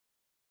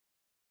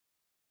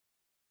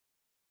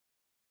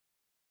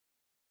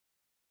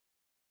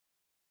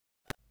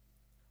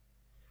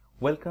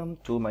Welcome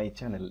to my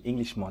channel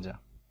English মজা।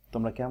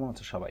 তোমরা কেমন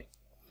আছো সবাই?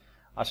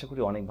 আশা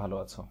করি অনেক ভালো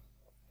আছো।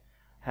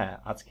 হ্যাঁ,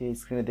 আজকে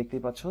স্ক্রিনে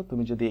দেখতেই পাচ্ছ,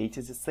 তুমি যদি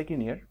এইচএসসি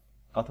সেকেন্ড ইয়ার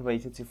অথবা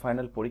এইচএসসি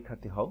ফাইনাল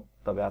পরীক্ষার্থী হও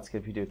তবে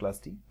আজকের ভিডিও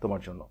ক্লাসটি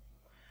তোমার জন্য।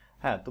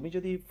 হ্যাঁ, তুমি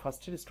যদি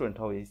ফার্স্ট ইয়ার স্টুডেন্ট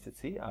হও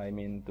এইচএসসি,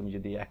 তুমি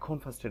যদি এখন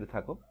ফার্স্ট ইয়ারে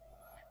থাকো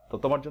তো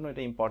তোমার জন্য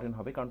এটা ইম্পর্টেন্ট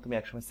হবে, কারণ তুমি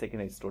একসময়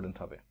সেকেন্ড ইয়ার স্টুডেন্ট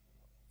হবে।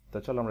 তো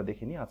চলো আমরা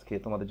দেখে নিই আজকে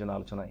তোমাদের জন্য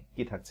আলোচনায়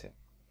কি থাকছে।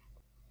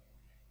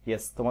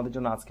 ইয়েস, তোমাদের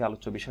জন্য আজকে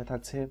আলোচ্য বিষয়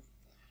থাকছে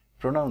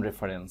প্রোনাউন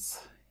রেফারেন্স।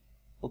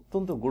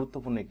 অত্যন্ত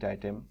গুরুত্বপূর্ণ একটা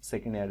আইটেম।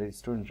 সেকেন্ড ইয়ারের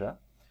স্টুডেন্টরা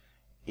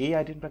এই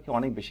আইটেমটাকে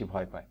অনেক বেশি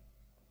ভয় পায়।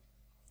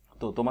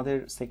 তো তোমাদের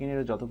সেকেন্ড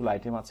ইয়ারে যতগুলো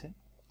আইটেম আছে,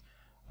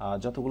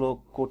 যতগুলো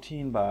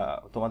কঠিন বা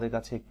তোমাদের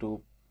কাছে একটু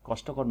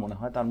কষ্টকর মনে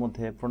হয়, তার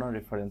মধ্যে প্রোনাউন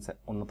রেফারেন্স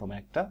অন্যতম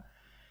একটা।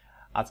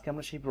 আজকে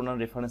আমরা সেই প্রোনাউন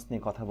রেফারেন্স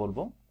নিয়ে কথা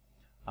বলবো।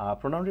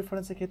 প্রোনাউন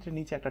রেফারেন্সের ক্ষেত্রে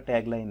নিচে একটা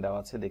ট্যাগ লাইন দেওয়া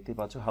আছে, দেখতে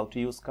পাচ্ছ, how to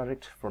use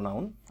correct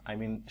pronoun.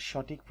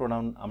 সঠিক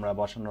প্রোনাউন আমরা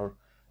বসানোর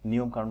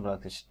নিয়ম কারণগুলো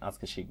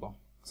আজকে শিখবো।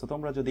 সো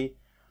তোমরা যদি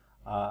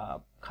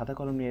খাতা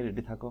কলম নিয়ে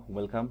রেডি থাকো,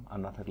 ওয়েলকাম। আর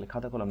না থাকলে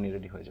খাতা কলম নিয়ে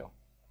রেডি হয়ে যাও।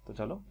 তো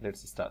চলো,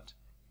 লেটস স্টার্ট।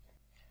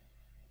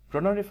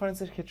 প্রোনাউন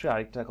রেফারেন্সের ক্ষেত্রে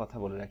আরেকটা কথা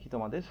বলে রাখি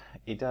তোমাদের,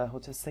 এটা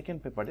হচ্ছে সেকেন্ড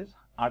পেপারের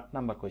 8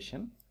 নাম্বার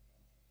কোয়েশ্চেন,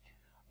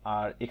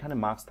 আর এখানে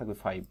মার্কস থাকবে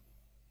 5।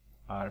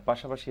 আর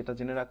পাশাপাশি এটা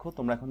জেনে রাখো,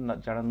 তোমরা এখন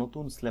যারা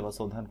নতুন সিলেবাস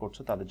অধ্যয়ন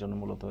করছো তাদের জন্য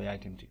মূলত এই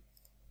আইটেমটি।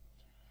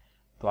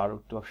 তো আর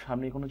একটু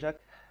সামনে কোনো যাক।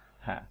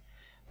 হ্যাঁ,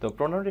 তো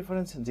প্রোনাউন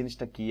রেফারেন্স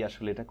জিনিসটা কি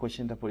আসলে, এটা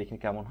কোয়েশ্চেনটা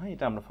পরীক্ষায় কেমন হয়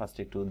এটা আমরা ফার্স্ট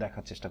একটু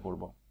দেখার চেষ্টা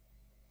করব।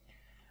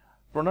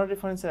 প্রোনাউন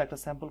রেফারেন্সের একটা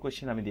স্যাম্পল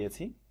কোয়েশ্চেন আমি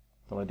দিয়েছি,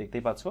 তোমরা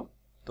দেখতেই পাচ্ছ।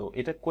 তো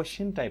এটা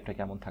কোয়েশ্চেন টাইপটা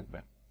কেমন থাকবে?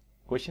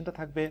 কোয়েশ্চেনটা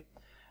থাকবে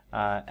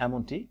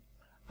এমনটি,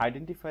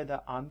 identify the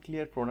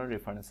unclear pronoun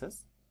references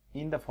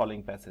in the following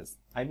passage.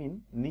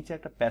 নিচে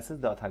একটা প্যাসেজ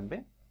দেওয়া থাকবে,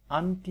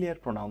 আনক্লিয়ার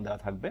প্রোনাউন দেওয়া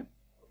থাকবে।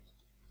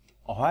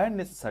 হোয়ার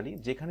নেসেসারি,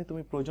 যেখানে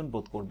তুমি প্রয়োজন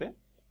বোধ করবে,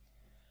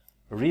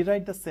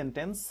 রিরাইট দ্য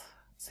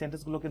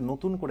সেন্টেন্সগুলোকে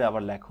নতুন করে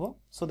আবার লেখো,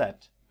 so that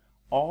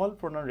all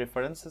pronoun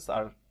references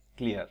R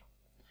clear.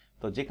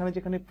 তো যেখানে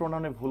যেখানে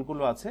প্রোনাউনের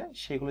ভুলগুলো আছে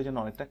সেগুলো যেন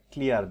অনেকটা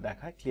ক্লিয়ার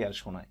দেখায়, ক্লিয়ার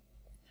শোনায়।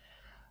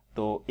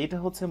 তো এটা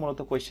হচ্ছে মূলত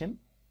কোয়েশ্চেন।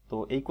 তো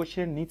এই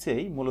কোয়েশ্চেনের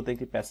নিচেই মূলত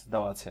একটি প্যাসেজ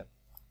দেওয়া আছে।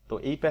 তো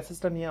এই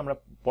প্যাসেজটা নিয়ে আমরা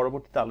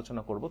পরবর্তীতে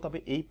আলোচনা করব। তবে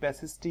এই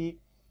প্যাসেজটি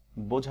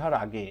বোঝার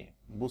আগে,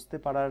 বুঝতে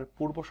পারার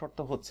পূর্ব শর্ত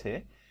হচ্ছে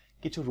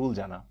কিছু রুল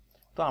জানা।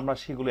 তো আমরা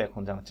সেগুলো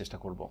এখন জানার চেষ্টা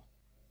করব।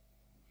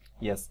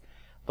 ইয়েস,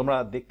 তোমরা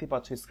দেখতে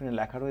পাচ্ছ স্ক্রিনে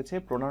লেখা রয়েছে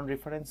প্রোনাউন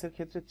রেফারেন্সের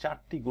ক্ষেত্রে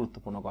 4টি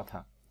গুরুত্বপূর্ণ কথা।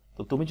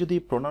 তো তুমি যদি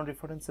প্রোনাউন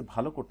রেফারেন্সে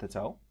ভালো করতে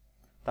চাও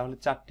তাহলে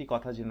 4টি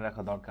কথা জেনে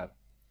রাখা দরকার,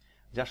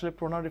 যে আসলে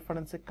প্রোনাউন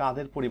রেফারেন্সে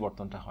কাদের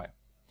পরিবর্তনটা হয়।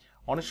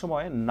 অনেক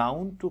সময়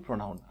নাউন টু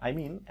প্রোনাউন,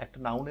 একটা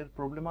নাউনের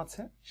প্রবলেম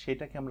আছে,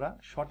 সেটাকে আমরা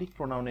সঠিক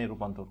প্রোনাউনে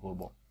রূপান্তর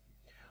করব।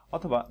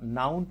 অথবা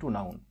নাউন টু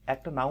নাউন,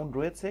 একটা নাউন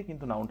রয়েছে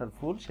কিন্তু নাউনটার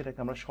ভুল, সেটাকে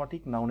আমরা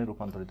সঠিক নাউনে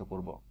রূপান্তরিত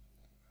করব।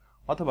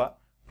 অথবা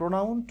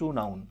প্রোনাউন টু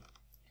নাউন,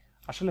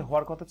 আসলে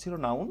হওয়ার কথা ছিল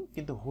নাউন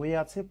কিন্তু হয়ে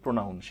আছে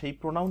প্রোনাউন, সেই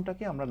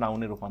প্রোনাউনটাকে আমরা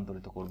নাউনে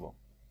রূপান্তরিত করব।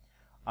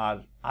 আর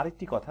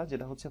আরেকটি কথা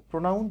যেটা হচ্ছে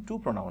প্রোনাউন টু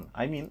প্রোনাউন,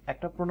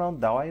 একটা প্রোনাউন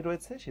দেওয়াই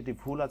রয়েছে, সেটি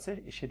ভুল আছে,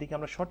 সেটিকে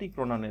আমরা সঠিক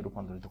প্রোনাউনে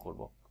রূপান্তরিত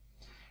করব।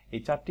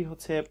 এই 4টি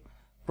হচ্ছে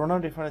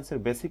প্রোনাউন রেফারেন্সের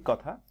বেসিক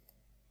কথা।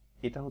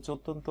 এটা হচ্ছে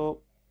অত্যন্ত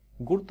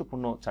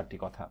গুরুত্বপূর্ণ 4টি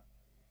কথা।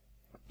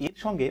 এর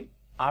সঙ্গে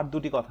আর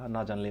 2টি কথা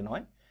না জানলে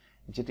নয়,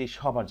 যেটি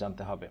সবার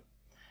জানতে হবে।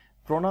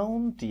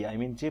 প্রোনাউনটি,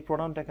 যে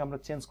প্রোনাউনটাকে আমরা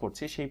চেঞ্জ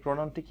করছি, সেই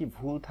প্রোনাউনটি কি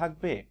ভুল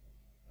থাকবে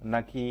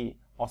নাকি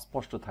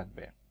অস্পষ্ট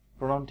থাকবে?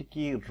 প্রোনাউনটি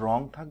কি রং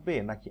থাকবে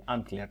নাকি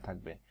আনক্লিয়ার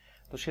থাকবে?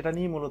 তো সেটা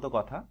নিয়ে মূলত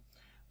কথা।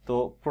 তো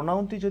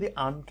প্রোনাউনটি যদি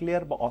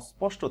আনক্লিয়ার বা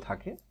অস্পষ্ট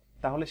থাকে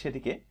তাহলে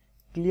সেটিকে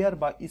ক্লিয়ার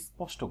বা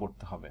স্পষ্ট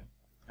করতে হবে।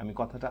 আমি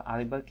কথাটা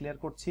আরেকবার ক্লিয়ার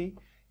করছি,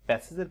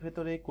 প্যাসেজের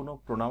ভেতরে কোনো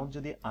প্রোনাউন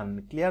যদি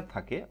আনক্লিয়ার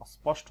থাকে,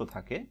 অস্পষ্ট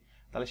থাকে,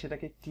 তাহলে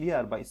সেটাকে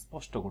ক্লিয়ার বা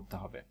স্পষ্ট করতে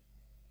হবে।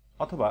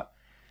 অথবা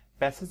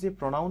প্যাসেজে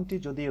প্রোনাউনটি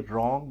যদি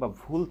রং বা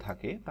ভুল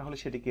থাকে তাহলে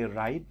সেটিকে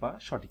রাইট বা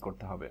সঠিক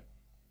করতে হবে।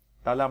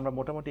 তাহলে আমরা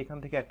মোটামুটি এখান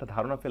থেকে একটা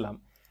ধারণা পেলাম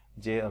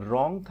যে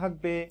রং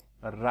থাকবে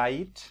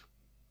রাইট,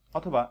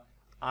 অথবা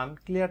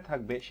আনক্লিয়ার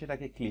থাকবে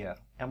সেটাকে ক্লিয়ার,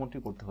 এমনটি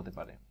করতে হতে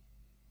পারে।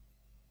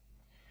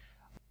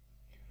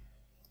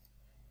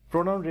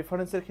 প্রোনাউন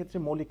রেফারেন্সের ক্ষেত্রে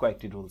মৌলিক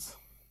কয়েকটি রুলস।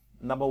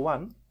 নাম্বার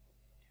 1,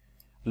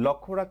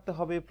 লক্ষ্য রাখতে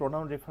হবে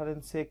প্রোনাউন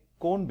রেফারেন্সে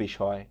কোন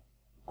বিষয়,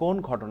 কোন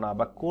ঘটনা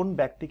বা কোন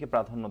ব্যক্তিকে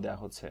প্রাধান্য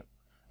দেওয়া হচ্ছে,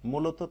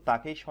 মূলত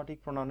তাকেই সঠিক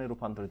প্রোনাউনে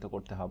রূপান্তরিত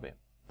করতে হবে।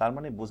 তার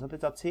মানে বোঝাতে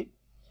চাচ্ছি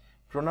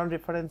প্রোনাউন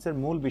রেফারেন্সের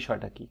মূল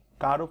বিষয়টা কি,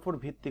 কার উপর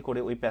ভিত্তি করে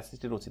ওই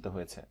প্যাসেজটি রচিত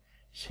হয়েছে,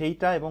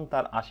 সেইটা এবং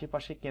তার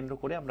আশেপাশে কেন্দ্র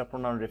করে আমরা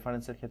প্রোনাউন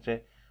রেফারেন্সের ক্ষেত্রে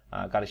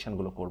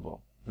কারেকশনগুলো করব।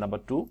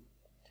 নাম্বার 2,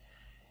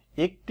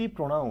 একটি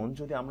প্রোনাউন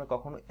যদি আমরা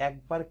কখনো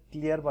একবার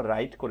ক্লিয়ার বা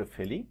রাইট করে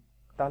ফেলি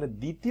তাহলে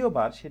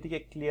দ্বিতীয়বার সেটিকে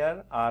ক্লিয়ার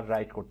আর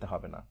রাইট করতে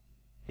হবে না।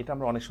 এটা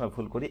আমরা অনেক সময়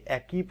ভুল করি,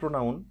 একই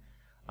প্রোনাউন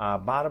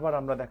বারবার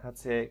আমরা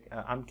দেখাচ্ছে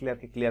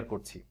আনক্লিয়ারকে ক্লিয়ার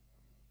করছি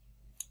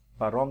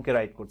বা রংকে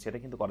রাইট করছি, এটা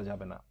কিন্তু করা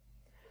যাবে না।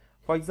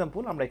 ফর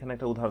এক্সাম্পল, আমরা এখানে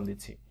একটা উদাহরণ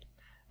দিচ্ছি।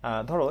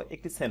 ধরো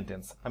একটি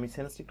সেন্টেন্স, আমি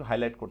সেন্টেন্সটি একটু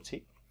হাইলাইট করছি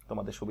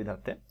তোমাদের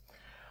সুবিধার্থে।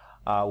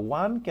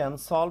 One can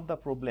solve the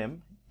problem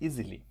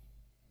easily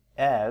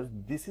as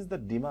this is the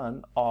demand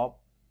of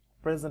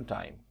present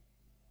time.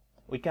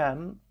 We can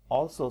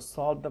also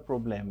solve the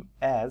problem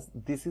as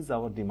this is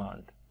our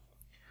demand.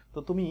 তো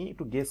তুমি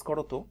একটু গেস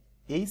করো তো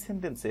এই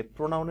সেন্টেন্সে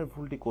প্রোনাউনের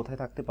ভুলটি কোথায়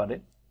থাকতে পারে?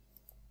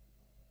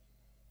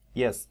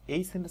 ইয়েস,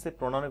 এই সেন্টেন্সে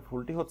প্রোনাউনের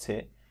ভুলটি হচ্ছে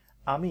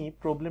আমি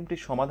প্রবলেমটি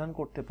সমাধান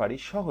করতে পারি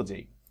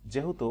সহজেই,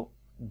 যেহেতু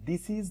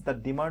this is the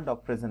demand of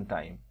present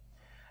time.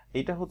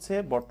 এটা হচ্ছে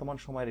বর্তমান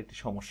সময়ের একটি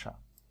সমস্যা,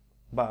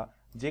 বা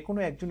যে কোনো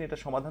একজন এটা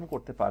সমাধান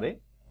করতে পারে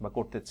বা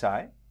করতে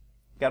চায়,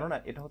 কেননা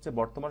এটা হচ্ছে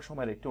বর্তমান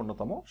সময়ের একটি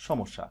অন্যতম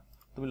সমস্যা।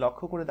 তুমি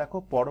লক্ষ্য করে দেখো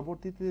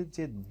পরবর্তীতে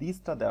যে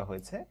দিসটা দেওয়া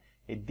হয়েছে,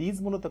 এই দিস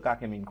মূলত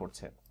কাকে মিন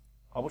করছে?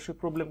 অবশ্যই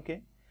প্রবলেমকে।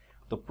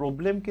 তো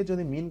প্রবলেমকে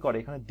যদি মিন করে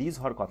এখানে দিস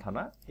হওয়ার কথা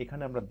না,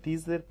 এখানে আমরা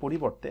দিসের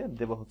পরিবর্তে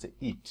দেব হচ্ছে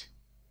ইট।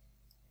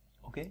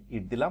 ওকে,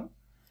 ইট দিলাম।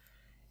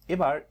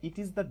 এবার it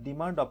is the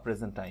demand of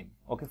present time.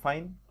 Okay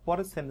fine,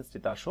 পরের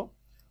সেন্টেন্সটিতে আসো।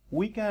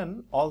 We can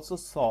also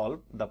solve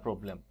the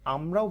problem.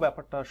 আমরাও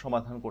ব্যাপারটা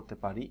সমাধান করতে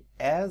পারি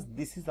as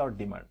this is our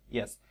demand.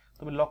 Yes,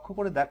 তুমি লক্ষ্য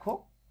করে দেখো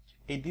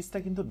এই দিসটা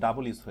কিন্তু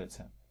ডাবল ইউজ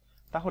হয়েছে।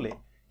 তাহলে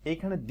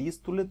এইখানে দিস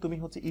তুলে তুমি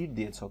হচ্ছে ইট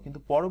দিয়েছো, কিন্তু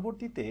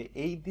পরবর্তীতে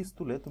এই দিস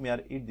তুলে তুমি আর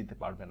ইট দিতে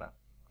পারবে না।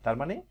 তার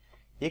মানে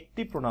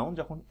একটি প্রোনাউন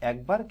যখন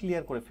একবার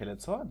ক্লিয়ার করে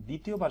ফেলেছো,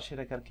 দ্বিতীয়বার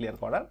সেটাকে আর ক্লিয়ার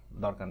করার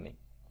দরকার নেই।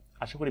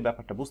 আশা করি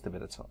ব্যাপারটা বুঝতে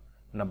পেরেছো।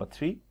 নাম্বার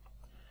 3,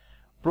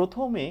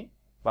 প্রথমে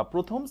বা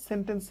প্রথম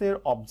সেন্টেন্সের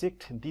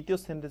অবজেক্ট দ্বিতীয়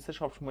সেন্টেন্সে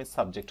সবসময়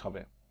সাবজেক্ট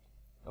হবে।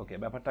 ওকে,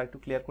 ব্যাপারটা একটু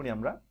ক্লিয়ার করি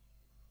আমরা।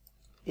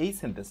 এই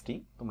সেন্টেন্সটি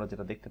তোমরা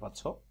যেটা দেখতে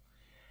পাচ্ছ,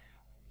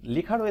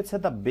 লেখা রয়েছে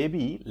the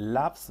baby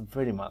loves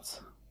very much.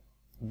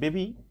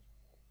 Baby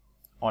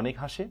অনেক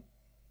হাসে।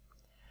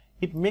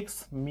 ইট মেক্স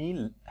মি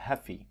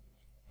হ্যাপি,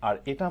 আর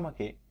এটা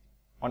আমাকে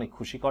অনেক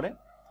খুশি করে।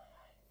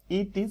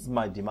 ইট ইজ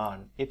মাই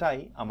ডিমান্ড, এটাই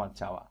আমার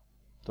চাওয়া।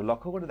 তো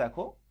লক্ষ্য করে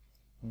দেখো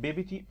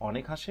বেবিটি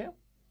অনেক হাসে,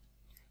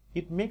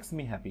 ইট মেক্স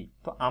মি হ্যাপি।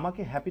 তো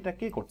আমাকে হ্যাপিটা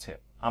কে করছে?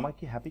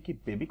 আমাকে হ্যাপি কি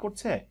বেবি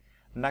করছে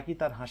নাকি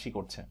তার হাসি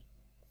করছে?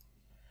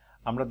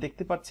 আমরা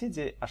দেখতে পাচ্ছি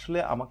যে আসলে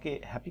আমাকে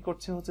হ্যাপি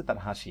করছে হচ্ছে তার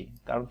হাসি,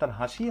 কারণ তার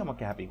হাসি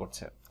আমাকে হ্যাপি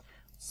করছে।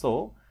 সো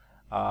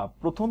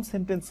প্রথম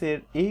সেন্টেন্সের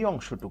এই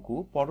অংশটুকু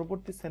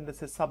পরবর্তী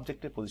সেন্টেন্সের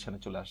সাবজেক্টের পজিশনে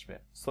চলে আসবে।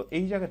 সো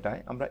এই জায়গাটায়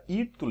আমরা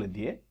ইট তুলে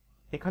দিয়ে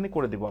এখানে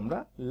করে দেব আমরা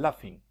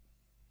লাফিং।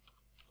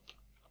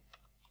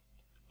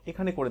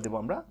 এখানে করে দেব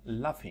আমরা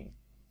লাফিং।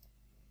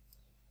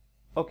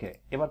 ওকে,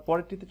 এবার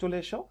পরেরটিতে চলে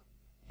এসো।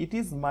 ইট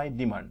ইজ মাই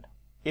ডিমান্ড,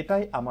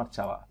 এটাই আমার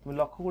চাওয়া। তুমি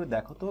লক্ষ্য করে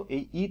দেখো তো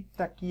এই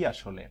ইটটা কি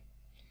আসলে?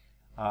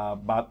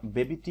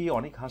 বেবিটি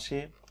অনেক হাসে,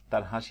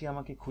 তার হাসি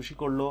আমাকে খুশি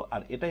করলো,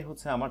 আর এটাই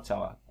হচ্ছে আমার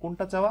চাওয়া।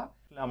 কোনটা চাওয়া?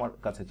 আমার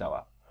কাছে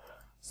চাওয়া।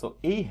 সো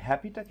এই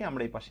হ্যাপিটাকে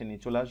আমরা এই পাশে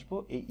নিয়ে চলে আসবো,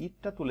 এই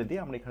ইটটা তুলে দিয়ে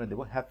আমরা এখানে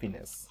দেবো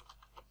হ্যাপিনেস।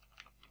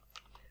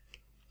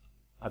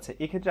 আচ্ছা,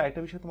 এক্ষেত্রে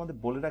আরেকটা বিষয় তোমাদের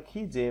বলে রাখি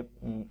যে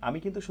আমি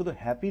কিন্তু শুধু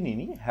হ্যাপি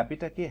নিইনি,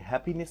 হ্যাপিটাকে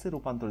হ্যাপিনেসে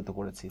রূপান্তরিত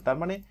করেছি। তার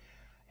মানে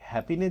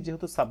হ্যাপিনেস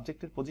যেহেতু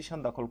সাবজেক্টের পজিশন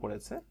দখল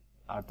করেছে,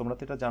 আর তোমরা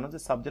তো এটা জানো যে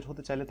সাবজেক্ট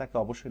হতে চাইলে তাকে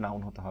অবশ্যই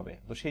নাউন হতে হবে,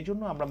 তো সেই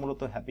জন্য আমরা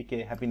মূলত হ্যাপিকে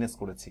হ্যাপিনেস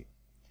করেছি।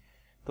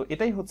 তো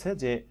এটাই হচ্ছে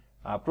যে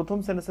প্রথম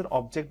সেন্টেন্সের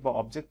অবজেক্ট বা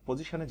অবজেক্ট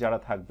পজিশনে যারা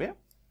থাকবে,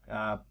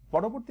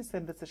 পরবর্তী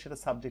সেন্টেন্সে সেটা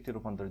সাবজেক্টে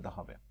রূপান্তরিত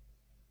হবে।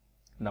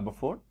 নাম্বার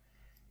 4,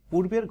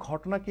 পূর্বের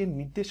ঘটনাকে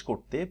নির্দেশ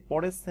করতে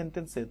পরের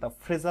সেন্টেন্সে তা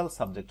ফ্রেজাল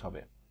সাবজেক্ট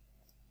হবে।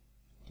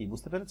 কি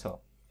বুঝতে পেরেছ?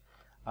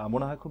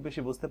 মনে হয় খুব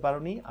বেশি বুঝতে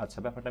পারোনি। আচ্ছা,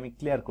 ব্যাপারটা আমি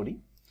ক্লিয়ার করি।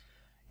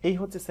 এই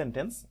হচ্ছে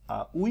sentence,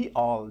 we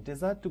all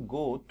desire to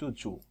go to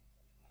zoo.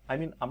 I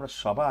mean আমরা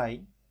সবাই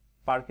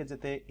পার্কে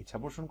যেতে ইচ্ছা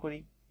পোষণ করি,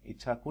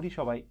 ইচ্ছা করি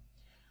সবাই।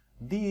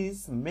 দিস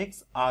মেক্স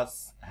আস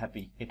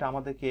হ্যাপি, এটা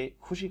আমাদেরকে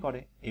খুশি করে,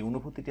 এই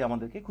অনুভূতিটি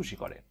আমাদেরকে খুশি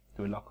করে।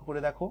 তুমি লক্ষ্য করে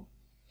দেখো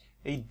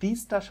এই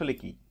দিসটা আসলে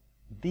কি?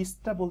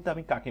 দিসটা বলতে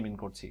আমি কাকে মিন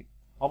করছি?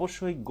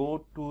 অবশ্যই গো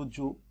টু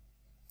জু।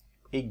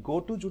 এই গো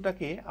টু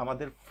জুটাকে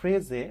আমাদের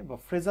ফ্রেজে বা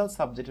ফ্রেজাল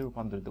সাবজেক্টে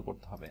রূপান্তরিত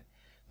করতে হবে।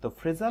 তো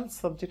ফ্রেজাল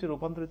সাবজেক্টে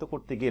রূপান্তরিত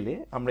করতে গেলে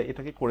আমরা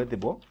এটাকে করে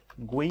দেব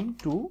going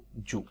to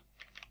zoo.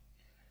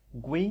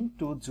 Going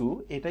to জু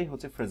এটাই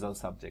হচ্ছে ফ্রেজাল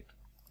সাবজেক্ট।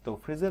 তো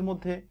ফ্রেজের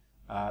মধ্যে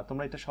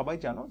তোমরা এটা সবাই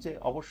জানো যে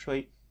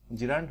অবশ্যই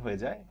জিরান্ড হয়ে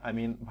যায়, আই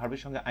মিন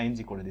ভার্বের সঙ্গে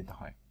আইএনজি করে দিতে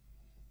হয়।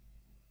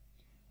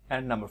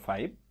 অ্যান্ড নাম্বার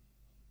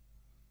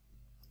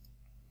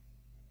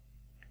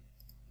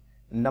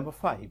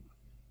 5,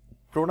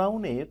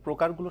 প্রোনাউনের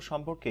প্রকারগুলো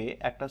সম্পর্কে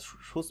একটা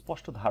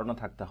সুস্পষ্ট ধারণা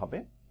থাকতে হবে।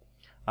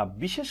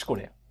 বিশেষ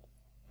করে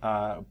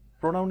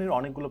প্রোনাউনের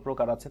অনেকগুলো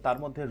প্রকার আছে, তার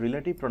মধ্যে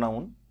relative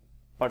pronoun,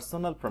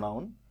 personal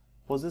pronoun,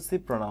 possessive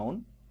pronoun,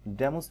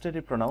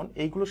 demonstrative pronoun,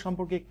 এইগুলো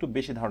সম্পর্কে একটু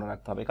বেশি ধারণা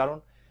রাখতে হবে। কারণ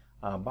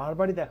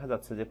বারবারই দেখা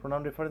যাচ্ছে যে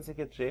প্রোনাউন রেফারেন্সের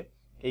ক্ষেত্রে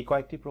এই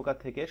কয়েকটি প্রকার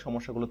থেকে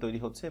সমস্যাগুলো তৈরি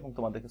হচ্ছে এবং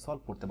তোমাদেরকে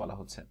সলভ করতে বলা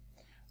হচ্ছে।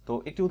 তো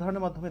একটি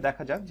উদাহরণের মাধ্যমে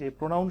দেখা যাক যে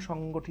প্রোনাউন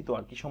সংগঠিত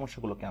আর কি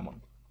সমস্যাগুলো কেমন।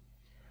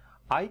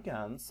 I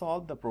can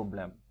solve the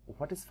problem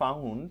what is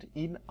found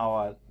in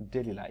our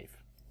daily life.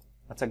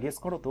 আচ্ছা, গেস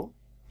করো তো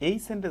এই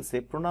সেন্টেন্সে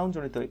প্রোনাউন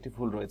জনিত একটি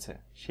ভুল রয়েছে,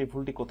 সেই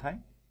ভুলটি কোথায়?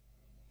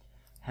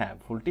 হ্যাঁ,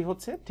 ভুলটি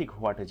হচ্ছে ঠিক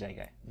হোয়াটের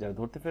জায়গায়। যারা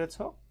ধরতে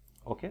পেরেছো,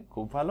 ওকে,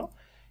 খুব ভালো।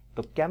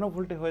 তো কেন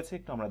ভুলটি হয়েছে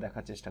একটু আমরা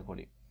দেখার চেষ্টা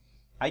করি।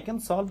 I can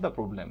solve the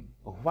problem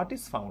what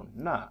is found,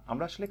 না,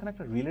 আমরা আসলে এখানে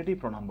একটা রিলেটিভ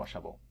প্রোনাউন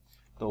বসাবো।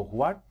 তো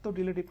হোয়াট তো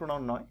রিলেটিভ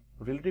প্রোনাউন নয়,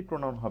 রিলেটিভ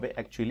প্রোনাউন হবে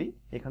অ্যাকচুয়ালি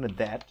এখানে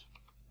দ্যাট,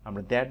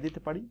 আমরা দ্যাট দিতে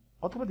পারি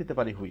অথবা দিতে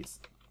পারি হুইজ।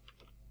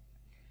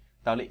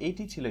 তাহলে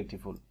এইটি ছিল একটি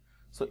ভুল।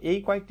 সো এই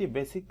কয়েকটি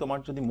বেসিক তোমার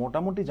যদি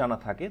মোটামুটি জানা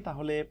থাকে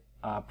তাহলে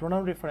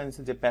প্রোনাউন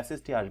রেফারেন্সে যে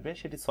প্যাসেজটি আসবে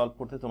সেটি সলভ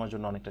করতে তোমার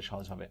জন্য অনেকটা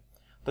সহজ হবে।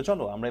 তো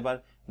চলো আমরা এবার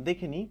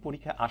দেখে নিই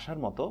পরীক্ষায় আসার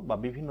মতো বা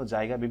বিভিন্ন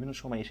জায়গায় বিভিন্ন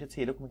সময় এসেছে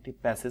এরকম একটি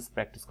প্যাসেজ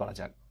প্র্যাকটিস করা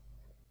যাক।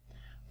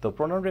 তো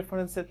প্রোনাউন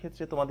রেফারেন্সের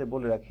ক্ষেত্রে তোমাদের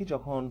বলে রাখি,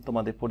 যখন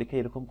তোমাদের পরীক্ষায়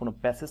এরকম কোনো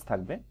প্যাসেজ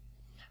থাকবে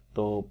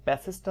তো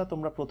প্যাসেজটা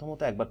তোমরা প্রথমত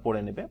একবার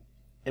পড়ে নেবে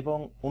এবং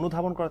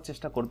অনুধাবন করার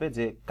চেষ্টা করবে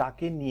যে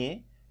কাকে নিয়ে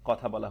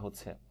কথা বলা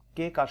হচ্ছে,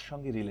 কে কার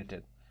সঙ্গে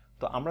রিলেটেড।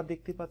 তো আমরা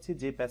দেখতে পাচ্ছি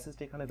যে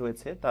প্যাসেজটা এখানে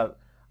রয়েছে তার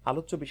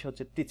আলোচ্য বিষয়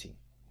হচ্ছে টিচিং।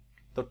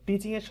 তো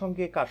টিচিং এর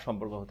সঙ্গে কার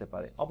সম্পর্ক হতে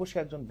পারে? অবশ্যই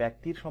একজন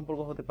ব্যক্তির সম্পর্ক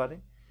হতে পারে।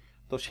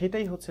 তো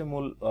সেটাই হচ্ছে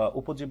মূল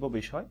উপজীব্য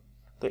বিষয়।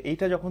 তো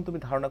এইটা যখন তুমি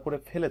ধারণা করে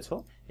ফেলেছো,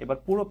 এবার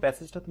পুরো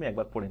প্যাসেজটা তুমি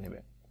একবার পড়ে নেবে।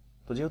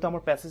 তো যেহেতু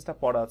আমার প্যাসেজটা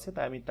পড়া আছে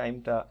তাই আমি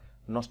টাইমটা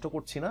নষ্ট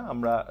করছি না,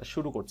 আমরা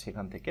শুরু করছি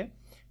এখান থেকে।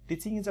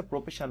 Teaching is a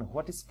profession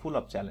what is full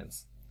of challenge.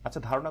 আচ্ছা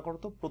ধারণা করো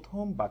তো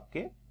প্রথম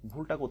বাক্যে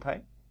ভুলটা কোথায়?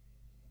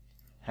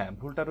 হ্যাঁ,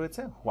 ভুলটা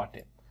রয়েছে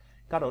হোয়াটে।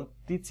 কারণ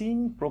টিচিং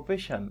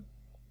প্রফেশন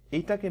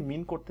এইটাকে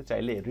মিন করতে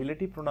চাইলে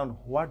রিলেটিভ প্রোনাউন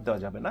হোয়াট দেওয়া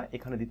যাবে না,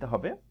 এখানে দিতে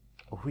হবে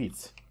হুইচ।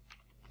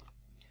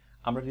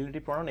 আমরা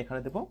রিলেটিভ প্রোনাউন এখানে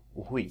দেব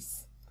হুইচ।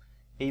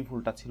 এই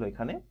ভুলটা ছিল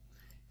এখানে।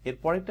 এর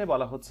পরেরটাই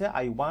বলা হচ্ছে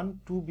I want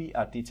to be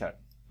a teacher,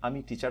 আমি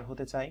টিচার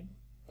হতে চাই।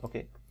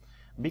 ওকে,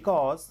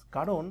 বিকজ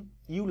কারণ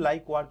you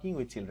like working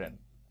with children.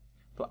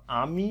 তো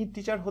আমি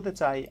টিচার হতে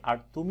চাই আর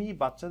তুমি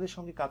বাচ্চাদের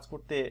সঙ্গে কাজ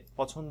করতে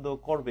পছন্দ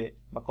করবে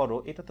বা করো,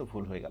 এটা তো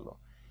ভুল হয়ে গেল।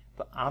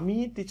 তো আমি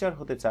টিচার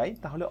হতে চাই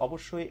তাহলে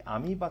অবশ্যই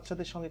আমি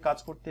বাচ্চাদের সঙ্গে কাজ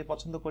করতে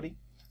পছন্দ করি।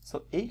 সো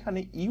এইখানে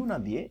ইউ না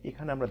দিয়ে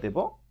এখানে আমরা দেব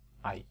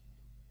আই।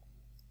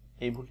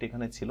 এই ভুলটা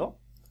এখানে ছিল।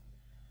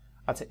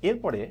 আচ্ছা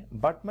এরপরে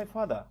বাট মাই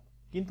ফাদার,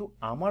 কিন্তু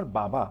আমার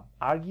বাবা,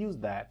 আর্গিউজ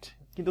দ্যাট,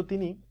 কিন্তু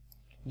তিনি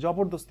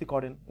জবরদস্তি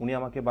করেন, উনি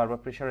আমাকে বারবার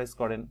প্রেশারাইজ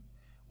করেন।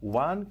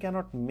 One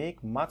cannot make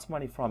much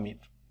money from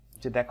it,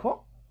 যে দেখো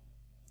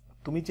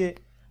তুমি যে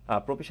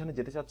প্রফেশনে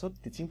যেতে চাচ্ছ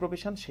টিচিং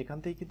প্রফেশন, সেখান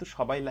থেকে কিন্তু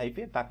সবাই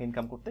লাইফে টাকা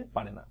ইনকাম করতে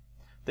পারে না।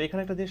 তো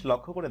এখানে একটা জিনিস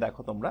লক্ষ্য করে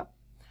দেখো, তোমরা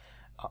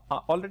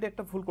অলরেডি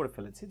একটা ভুল করে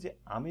ফেলেছি যে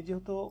আমি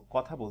যেহেতু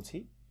কথা বলছি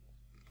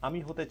আমি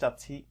হতে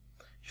চাচ্ছি,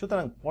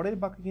 সুতরাং পরের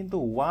বাক্যে কিন্তু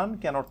ওয়ান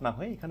ক্যানট না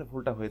হয়ে এখানে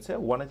ভুলটা হয়েছে।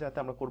 ওয়ানে যাতে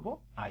আমরা করব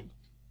I.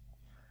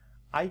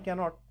 I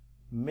cannot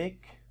make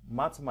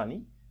much money,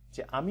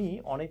 যে আমি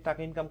অনেক টাকা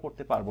ইনকাম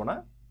করতে পারবো না।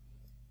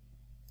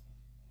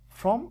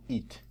 ফ্রম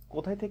ইট,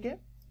 কোথায় থেকে?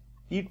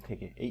 ইট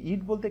থেকে। এই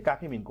ইট বলতে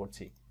কাকে মিন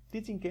করছি?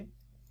 টিচিংকে।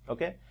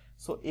 ওকে,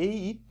 সো এই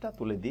ইটটা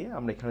তুলে দিয়ে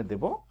আমরা এখানে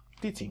দেব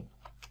টিচিং।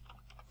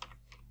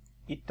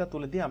 ইটটা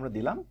তুলে দিয়ে আমরা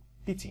দিলাম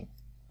টিচিং।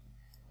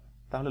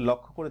 তাহলে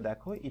লক্ষ্য করে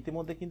দেখো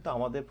ইতিমধ্যে কিন্তু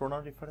আমাদের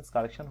প্রোনাউন রেফারেন্স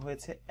কারেকশন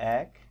হয়েছে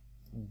 1,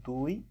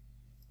 2,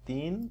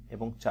 3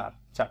 এবং 4,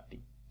 চারটি।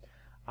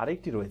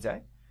 আরেকটি রয়ে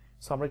যায়।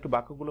 সো আমরা একটু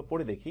বাক্যগুলো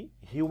পড়ে দেখি।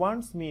 He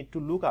wants me to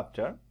look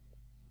after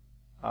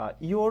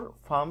your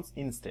farms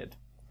instead.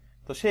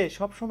 তো সে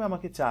সবসময়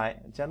আমাকে চায়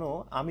যেন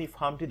আমি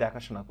ফার্মটি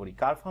দেখাশোনা করি।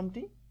 কার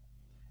ফার্মটি?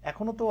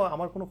 এখনো তো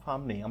আমার কোনো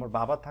ফার্ম নেই, আমার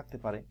বাবার থাকতে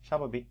পারে,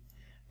 স্বাভাবিক।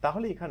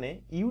 তাহলে এখানে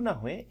ইউ না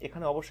হয়ে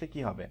এখানে অবশ্যই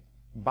কি হবে?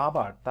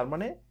 বাবার, তার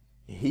মানে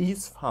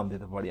হিজ ফার্ম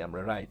দিতে পারি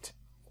আমরা, রাইট।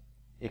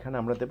 এখানে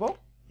আমরা দেব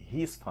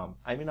হিজ ফার্ম,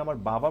 আই মিন আমার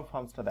বাবার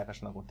ফার্মসটা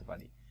দেখাশোনা করতে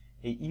পারি।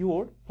 এই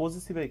ইওর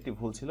পজিটিভের একটি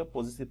ভুল ছিল,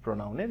 পজিটিভ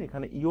প্রোনাউনের,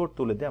 এখানে ইওর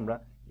তুলে দিয়ে আমরা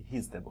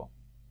হিজ দেব।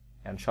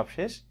 এন্ড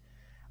সবশেষ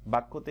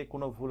বাক্যতে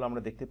কোনো ভুল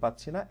আমরা দেখতে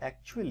পাচ্ছি না।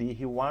 Actually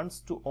he wants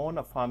to own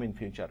a firm in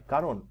future,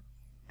 কারণ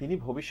তিনি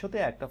ভবিষ্যতে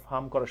একটা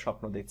ফার্ম করার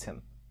স্বপ্ন দেখছেন।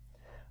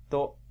 তো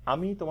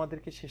আমি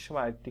তোমাদেরকে শেষ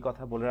সময় আরেকটি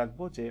কথা বলে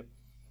রাখবো যে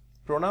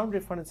প্রোনাউন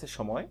রেফারেন্সের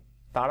সময়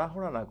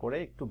তাড়াহুড়া না করে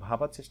একটু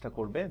ভাবার চেষ্টা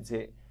করবে যে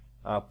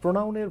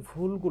প্রোনাউনের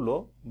ভুলগুলো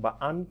বা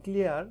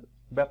আনক্লিয়ার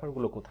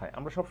ব্যাপারগুলো কোথায়।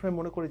 আমরা সবসময়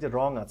মনে করি যে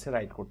রং আছে,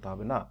 রাইট করতে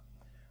হবে না।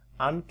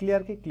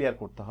 আনক্লিয়ারকে ক্লিয়ার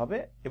করতে হবে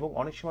এবং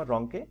অনেক সময়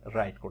রংকে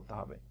রাইট করতে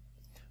হবে।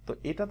 তো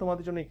এটা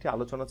তোমাদের জন্য একটি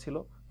আলোচনা ছিল।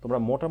 তোমরা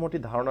মোটামুটি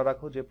ধারণা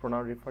রাখো যে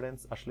প্রোনাউন রেফারেন্স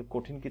আসলে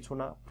কঠিন কিছু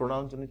না,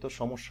 প্রোনাউন জনিত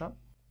সমস্যা।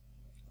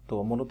 তো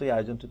মূলত এই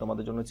আয়োজনটি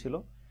তোমাদের জন্য ছিল।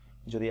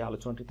 যদি এই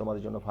আলোচনাটি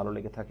তোমাদের জন্য ভালো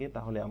লেগে থাকে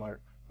তাহলে আমার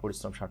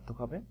পরিশ্রম সার্থক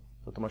হবে।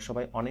 তো তোমরা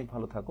সবাই অনেক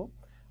ভালো থাকো।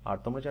 আর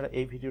তোমরা যারা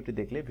এই ভিডিওটি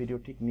দেখলে,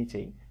 ভিডিওটির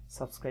নিচেই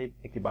সাবস্ক্রাইব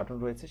একটি বাটন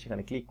রয়েছে,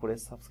 সেখানে ক্লিক করে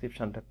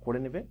সাবস্ক্রিপশনটা করে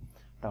নেবে,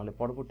 তাহলে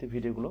পরবর্তী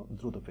ভিডিওগুলো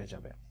দ্রুত পেয়ে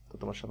যাবে। তো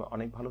তোমরা সবাই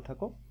অনেক ভালো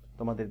থাকো,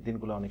 তোমাদের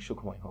দিনগুলো অনেক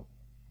সুখময় হোক।